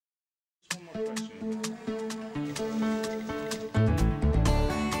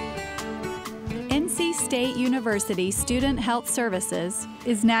NC State University Student Health Services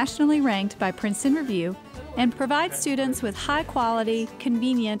is nationally ranked by Princeton Review and provides students with high-quality,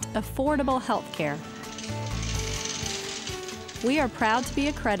 convenient, affordable health care. We are proud to be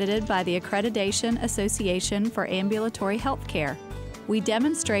accredited by the Accreditation Association for Ambulatory Health Care. We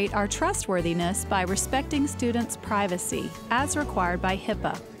demonstrate our trustworthiness by respecting students' privacy, as required by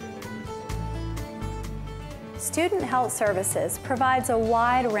HIPAA. Student Health Services provides a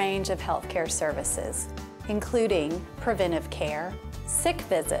wide range of healthcare services, including preventive care, sick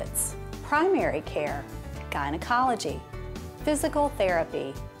visits, primary care, gynecology, physical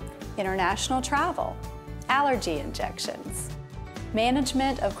therapy, international travel, allergy injections,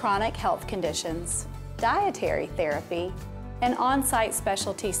 management of chronic health conditions, dietary therapy, and on-site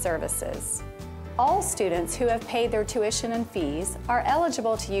specialty services. All students who have paid their tuition and fees are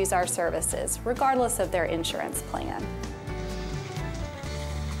eligible to use our services, regardless of their insurance plan.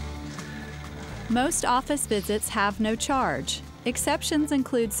 Most office visits have no charge. Exceptions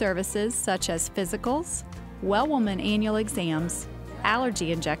include services such as physicals, well-woman annual exams,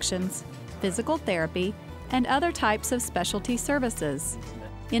 allergy injections, physical therapy, and other types of specialty services.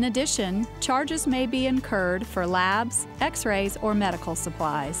 In addition, charges may be incurred for labs, x-rays, or medical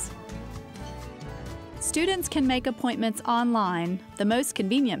supplies. Students can make appointments online, the most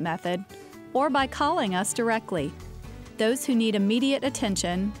convenient method, or by calling us directly. Those who need immediate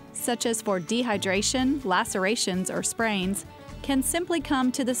attention, such as for dehydration, lacerations, or sprains, can simply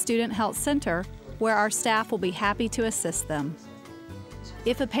come to the Student Health Center, where our staff will be happy to assist them.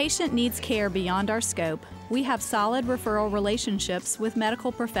 If a patient needs care beyond our scope, we have solid referral relationships with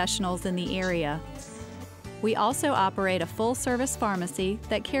medical professionals in the area. We also operate a full-service pharmacy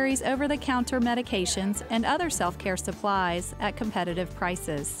that carries over-the-counter medications and other self-care supplies at competitive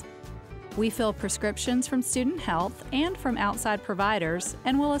prices. We fill prescriptions from Student Health and from outside providers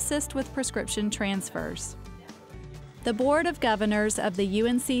and will assist with prescription transfers. The Board of Governors of the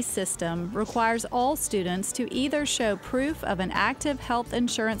UNC system requires all students to either show proof of an active health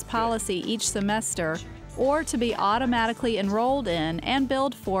insurance policy each semester or to be automatically enrolled in and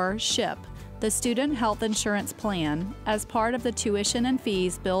billed for SHIP, the Student Health Insurance Plan, as part of the tuition and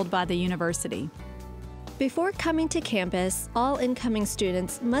fees billed by the university. Before coming to campus, all incoming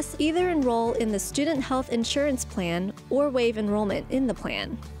students must either enroll in the Student Health Insurance Plan or waive enrollment in the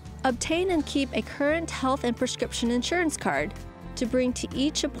plan. Obtain and keep a current health and prescription insurance card to bring to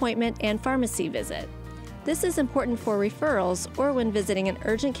each appointment and pharmacy visit. This is important for referrals or when visiting an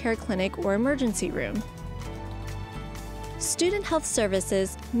urgent care clinic or emergency room. Student Health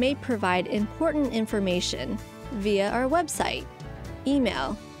Services may provide important information via our website,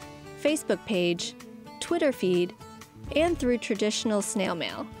 email, Facebook page, Twitter feed, and through traditional snail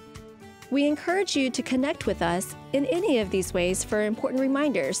mail. We encourage you to connect with us in any of these ways for important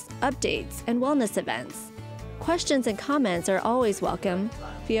reminders, updates, and wellness events. Questions and comments are always welcome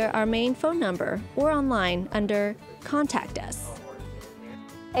via our main phone number or online under Contact Us.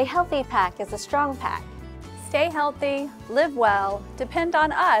 A healthy pack is a strong pack. Stay healthy, live well, depend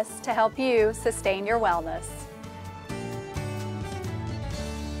on us to help you sustain your wellness.